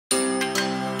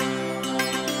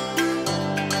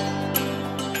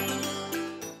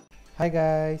Hi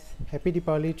guys, happy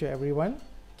Deepavali to everyone.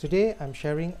 Today I'm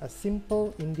sharing a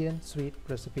simple Indian sweet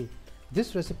recipe.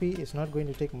 This recipe is not going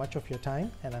to take much of your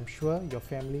time and I'm sure your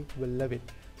family will love it.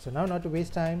 So now, not to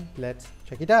waste time, let's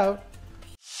check it out.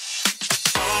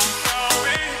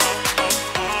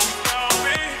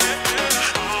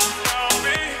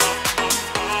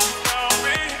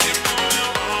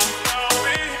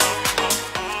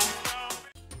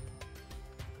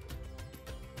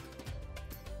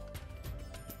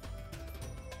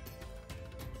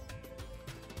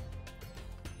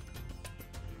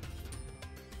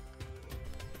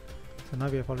 So now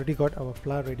we have already got our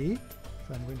flour ready.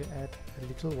 So I'm going to add a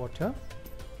little water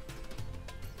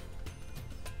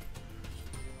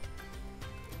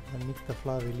and mix the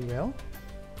flour really well.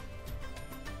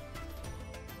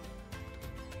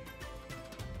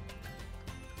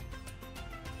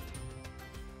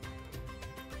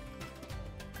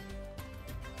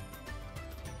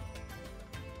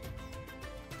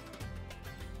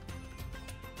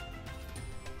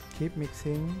 Keep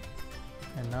mixing.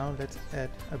 And now let's add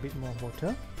a bit more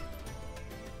water.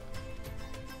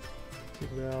 Mix it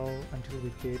well until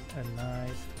we get a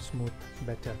nice smooth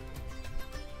batter.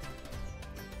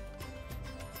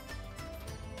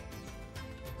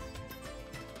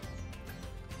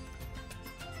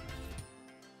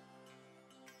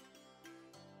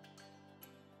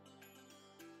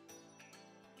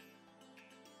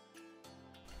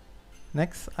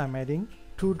 Next, I'm adding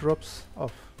 2 drops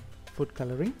of food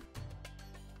coloring.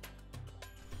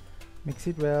 Mix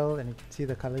it well and you can see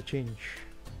the color change.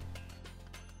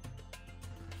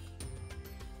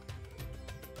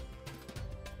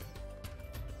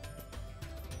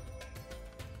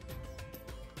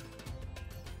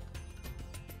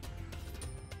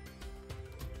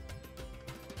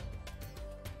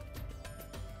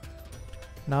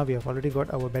 Now we have already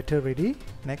got our batter ready.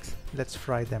 Next, let's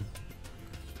fry them.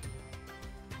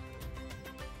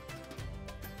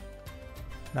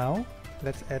 Now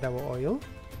let's add our oil.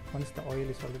 Once the oil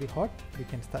is already hot, we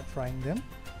can start frying them.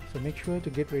 So make sure to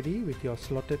get ready with your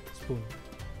slotted spoon.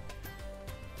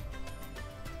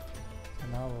 So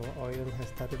now our oil has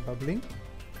started bubbling.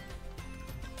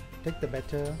 Take the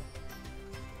batter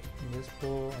and just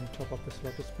pour on top of the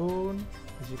slotted spoon,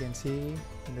 as you can see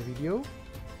in the video.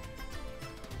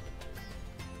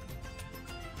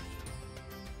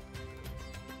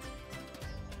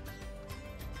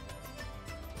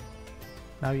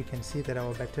 Now you can see that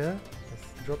our batter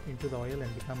has dropped into the oil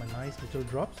and become a nice little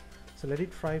drops. So let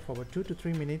it fry for about 2 to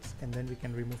 3 minutes and then we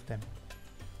can remove them.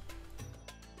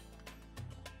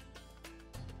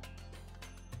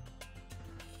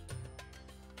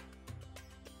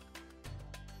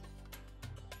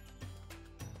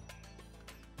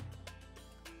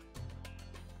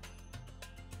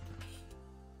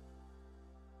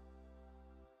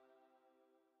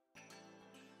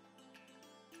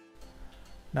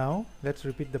 Now let's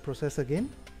repeat the process again.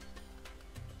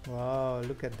 Wow,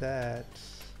 look at that.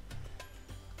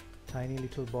 Tiny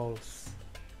little balls.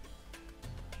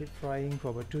 Keep frying for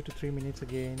about 2 to 3 minutes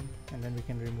again and then we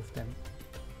can remove them.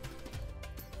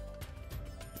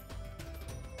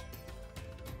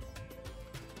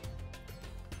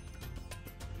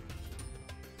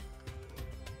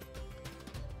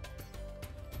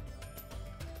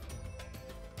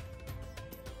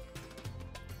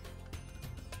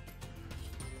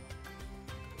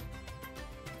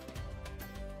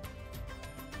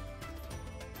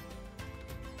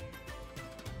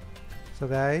 So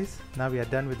guys, now we are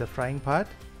done with the frying part.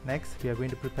 Next, we are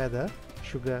going to prepare the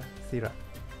sugar syrup.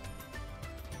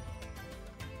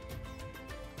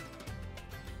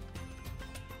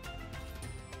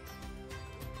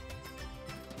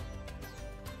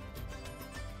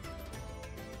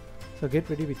 So get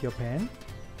ready with your pan.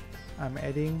 I'm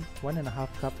adding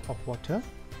 1.5 cup of water.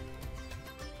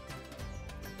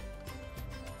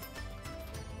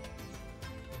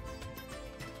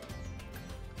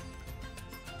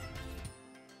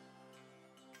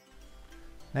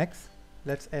 Next,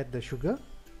 let's add the sugar.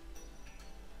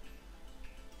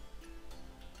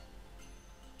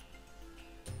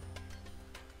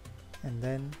 And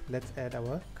then let's add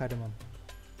our cardamom.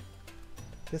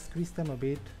 Just squeeze them a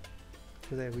bit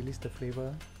so that I release the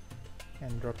flavor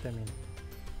and drop them in.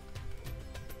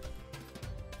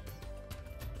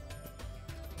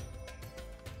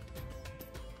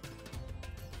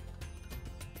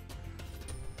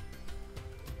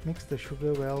 Mix the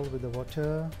sugar well with the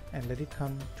water and let it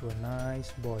come to a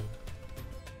nice boil.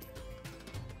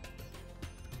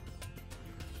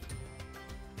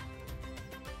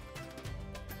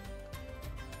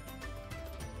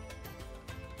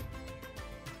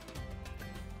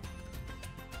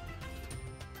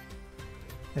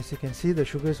 As you can see, the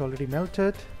sugar is already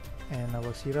melted and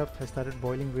our syrup has started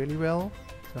boiling really well.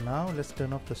 So now let's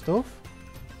turn off the stove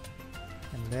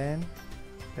and then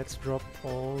let's drop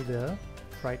all the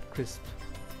fried crisp.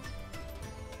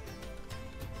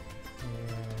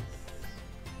 Yes.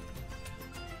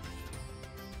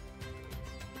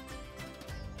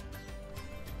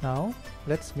 Now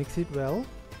let's mix it well.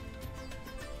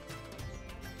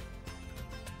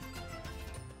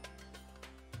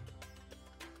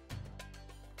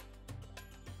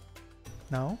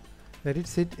 Now let it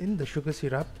sit in the sugar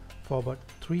syrup for about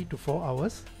 3 to 4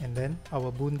 hours and then our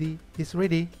boondi is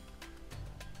ready.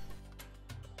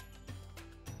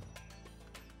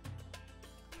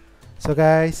 So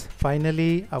guys,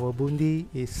 finally our boondi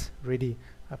is ready.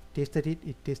 I've tasted it,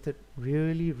 it tasted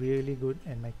really good,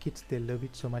 and my kids, they love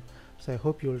it so much. So I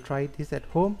hope you'll try this at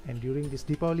home, and during this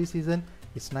Deepavali season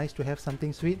it's nice to have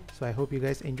something sweet. So I hope you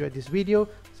guys enjoyed this video.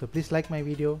 So please like my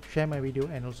video, share my video,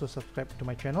 and also subscribe to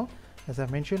my channel. As I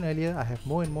mentioned earlier, I have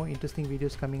more and more interesting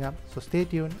videos coming up, so stay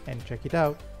tuned and check it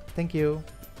out. Thank you.